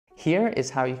Here is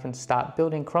how you can start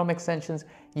building Chrome extensions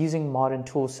using modern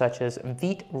tools such as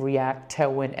Vite, React,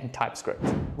 Tailwind, and TypeScript.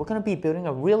 We're going to be building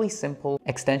a really simple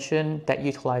extension that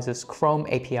utilizes Chrome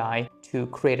API to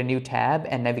create a new tab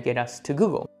and navigate us to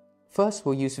Google. First,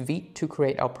 we'll use Vite to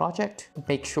create our project.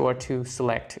 Make sure to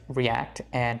select React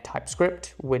and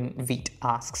TypeScript when Vite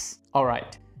asks. All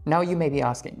right, now you may be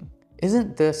asking,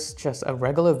 isn't this just a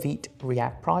regular Vite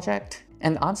React project?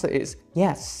 And the answer is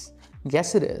yes.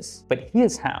 Yes, it is. But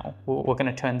here's how we're going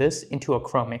to turn this into a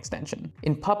Chrome extension.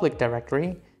 In public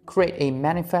directory, create a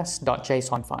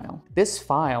manifest.json file. This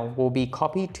file will be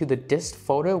copied to the dist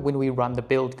folder when we run the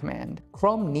build command.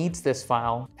 Chrome needs this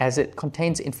file as it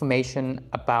contains information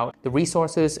about the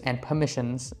resources and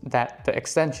permissions that the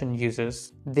extension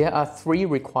uses. There are 3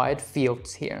 required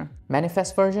fields here: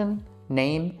 manifest version,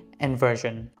 name, and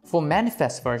version. For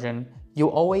manifest version, you'll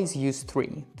always use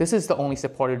 3. This is the only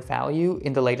supported value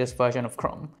in the latest version of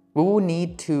Chrome. We will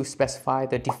need to specify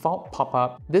the default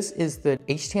pop-up. This is the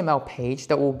HTML page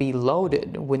that will be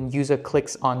loaded when user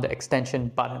clicks on the extension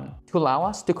button. To allow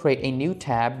us to create a new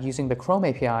tab using the Chrome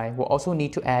API, we'll also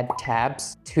need to add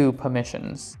tabs to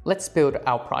permissions. Let's build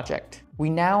our project. We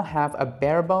now have a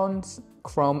bare bones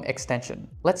Chrome extension.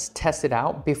 Let's test it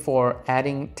out before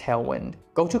adding Tailwind.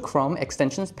 Go to Chrome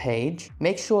extensions page,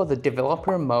 make sure the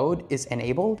developer mode is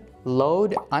enabled,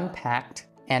 load unpacked,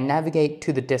 and navigate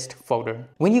to the dist folder.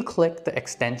 When you click the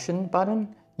extension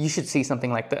button, you should see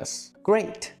something like this.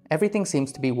 Great, everything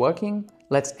seems to be working.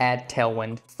 Let's add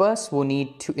Tailwind. First, we'll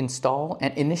need to install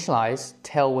and initialize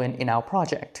Tailwind in our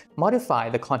project. Modify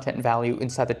the content value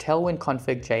inside the Tailwind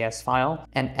config.js file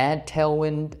and add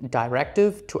Tailwind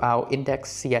directive to our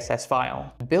index.css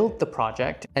file. Build the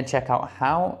project and check out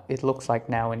how it looks like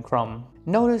now in Chrome.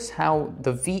 Notice how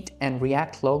the Vite and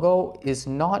React logo is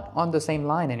not on the same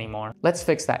line anymore. Let's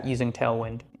fix that using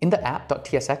Tailwind. In the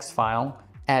app.tsx file,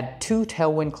 add 2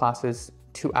 Tailwind classes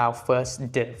to our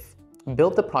first div.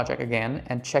 Build the project again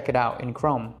and check it out in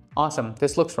Chrome. Awesome,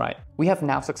 this looks right. We have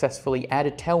now successfully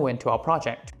added Tailwind to our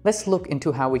project. Let's look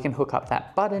into how we can hook up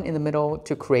that button in the middle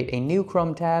to create a new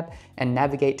Chrome tab and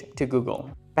navigate to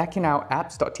Google. Back in our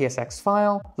apps.tsx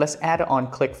file, let's add an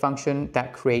onClick function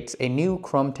that creates a new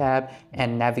Chrome tab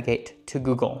and navigate to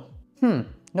Google.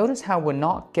 Notice how we're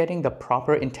not getting the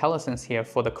proper IntelliSense here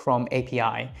for the Chrome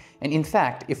API. And in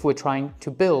fact, if we're trying to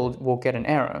build, we'll get an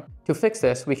error. To fix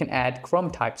this, we can add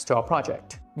Chrome types to our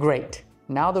project. Great.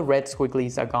 Now the red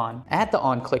squigglies are gone. Add the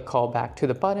onClick callback to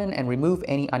the button and remove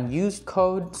any unused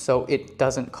code so it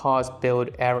doesn't cause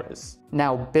build errors.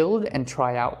 Now build and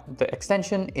try out the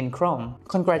extension in Chrome.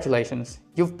 Congratulations,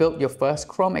 you've built your first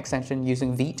Chrome extension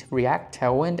using Vite, React,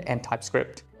 Tailwind, and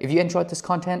TypeScript. If you enjoyed this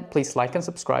content, please like and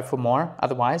subscribe for more.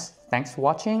 Otherwise, thanks for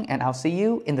watching and I'll see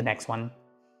you in the next one.